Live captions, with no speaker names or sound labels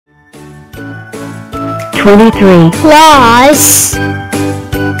23 plus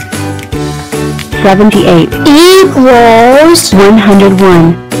 78 equals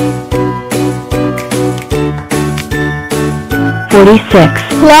 101 46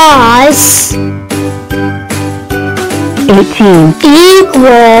 plus 18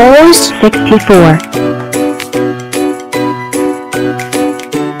 equals 64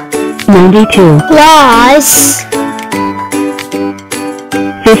 92 plus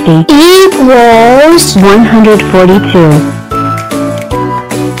 50 equals 142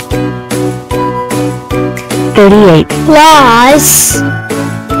 38 plus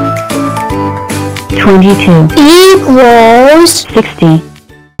 22 equals 60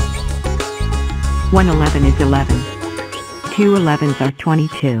 One 11 is 11. Two 11s are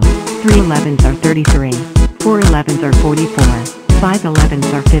 22. Three 11s are 33. Four 11s are 44. Five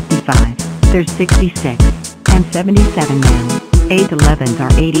 11s are 55. There's 66. And 77 now. Eight 11s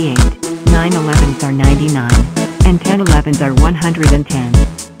are 88. Nine 11s are 99. And 10 11s are 110.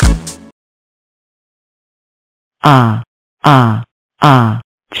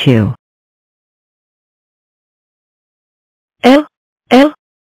 Chew. L chew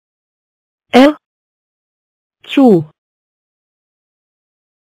chew.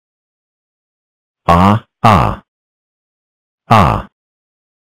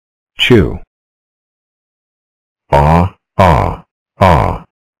 Chew. chew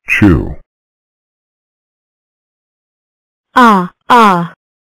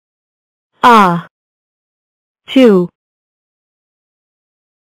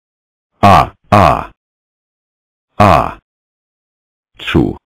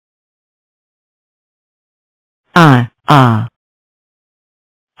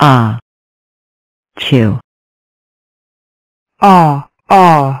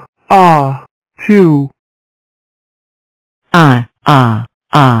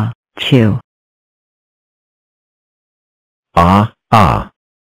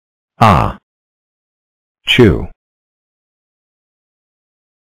Chew.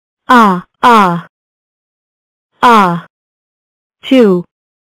 Chew. Chew. Chew. Chew. chew Chew.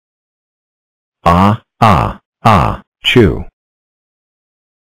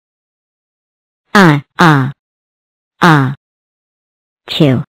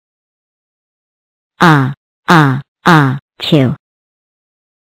 Chew. Chew.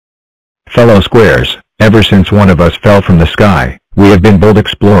 Fellow squares, ever since one of us fell from the sky, we have been bold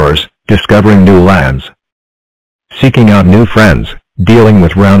explorers, discovering new lands, seeking out new friends, dealing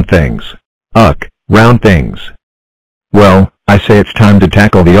with round things. Round things. Well, I say it's time to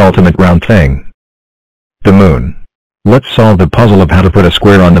tackle the ultimate round thing. The moon. Let's solve the puzzle of how to put a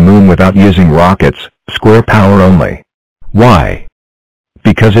square on the moon without using rockets, square power only. Why?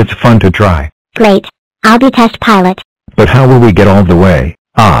 Because it's fun to try. Great. I'll be test pilot. But how will we get all the way?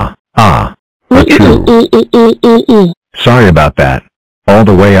 Sorry about that. All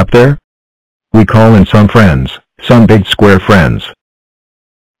the way up there? We call in some friends, some big square friends.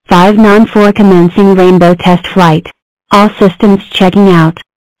 5 non-4 commencing rainbow test flight. All systems checking out.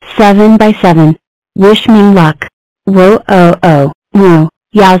 7 by 7. Wish me luck. Whoa whoa,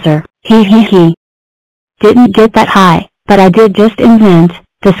 yowzer, he. Didn't get that high, but I did just invent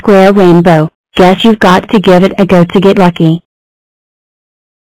the square rainbow. Guess you've got to give it a go to get lucky.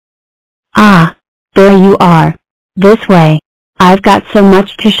 Ah, there you are. This way. I've got so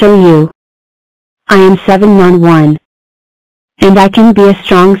much to show you. I am 7 non 1. And I can be a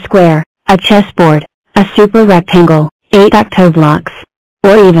strong square, a chessboard, a super rectangle, 8 octoblocks,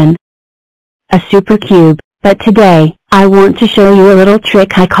 or even a super cube. But today, I want to show you a little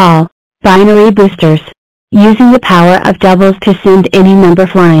trick I call binary boosters, using the power of doubles to send any number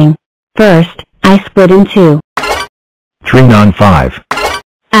flying. First, I split in 2. 3 non 5.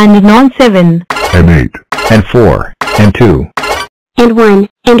 And non 7. And 8. And 4. And 2. And 1.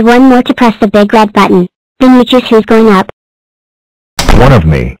 And 1 more to press the big red button. Then you choose who's going up. 1 of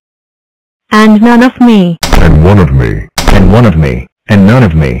me. And none of me. And 1 of me. And 1 of me. And none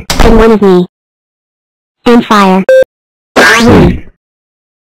of me. And 1 of me. And fire. 3.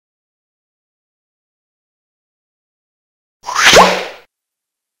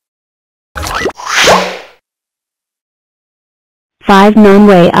 Five non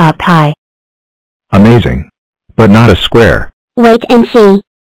way up high. Amazing. But not a square. Wait and see.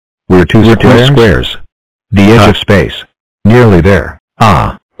 We're two squares. The edge of space. Nearly there.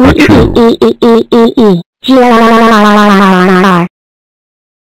 A chew.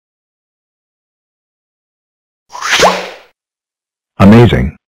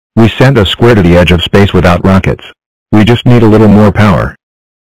 Amazing. We sent a square to the edge of space without rockets. We just need a little more power.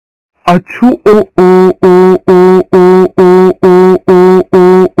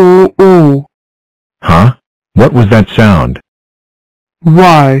 Huh? What was that sound?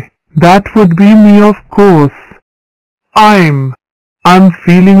 Why, that would be me, of course. I'm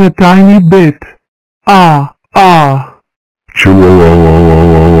feeling a tiny bit. Ah. Wow,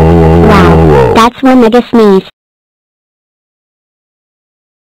 that's one mega sneeze.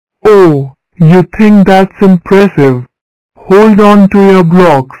 Oh, you think that's impressive? Hold on to your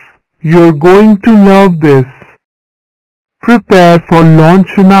blocks. You're going to love this. Prepare for launch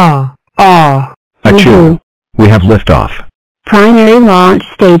now. Achoo! We have liftoff. Primary launch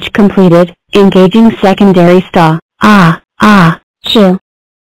stage completed, engaging secondary star. Choo.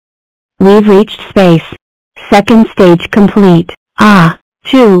 We've reached space. Second stage complete.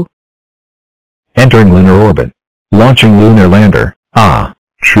 Choo. Entering lunar orbit. Launching lunar lander.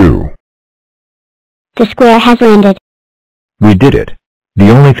 Choo. The square has landed. We did it. The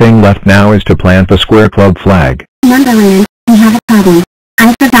only thing left now is to plant the Square Club flag. Numberland, we have a party.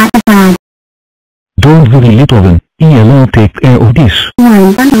 I forgot the flag. Don't worry, little one. I'll take care of this.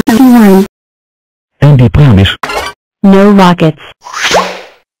 One. And I promise. No rockets.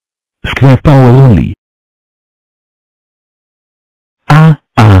 Square power only.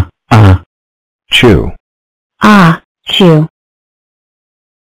 Choo. Choo.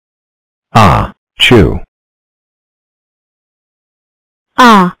 Choo.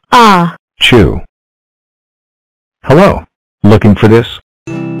 Choo. Hello. Looking for this?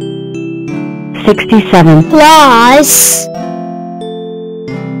 67 Plus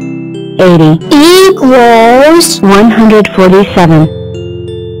 80 equals 147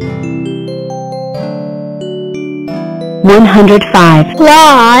 105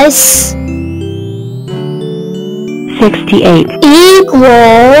 plus 68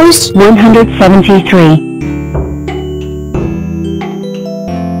 equals 173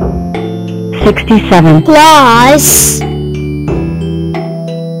 67 plus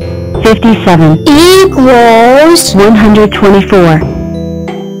 57 equals 124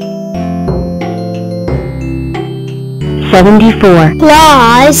 74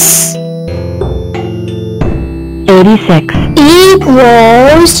 plus 86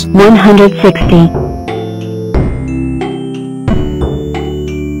 equals 160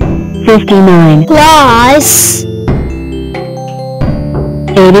 59 plus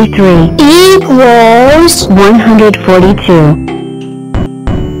 83 equals 142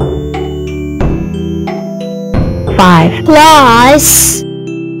 5 plus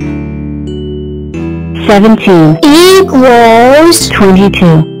 17 equals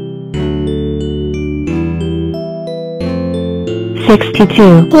 22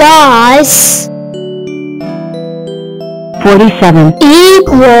 62 plus 47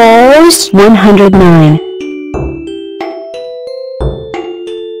 equals 109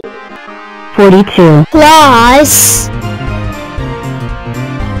 42 plus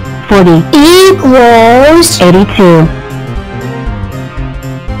 40 equals 82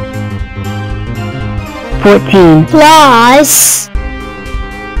 14 plus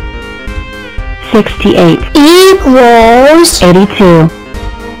 68 equals 82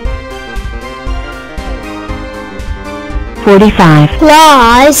 45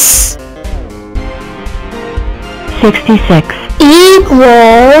 plus 66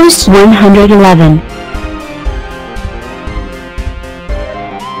 equals 111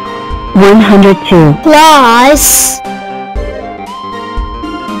 102 plus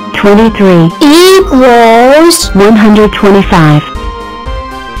 23 equals 125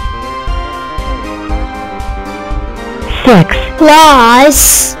 6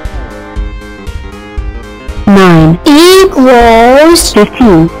 plus 9 equals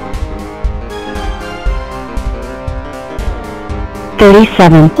 15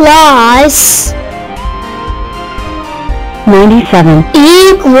 37 plus 97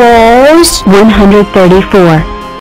 equals 134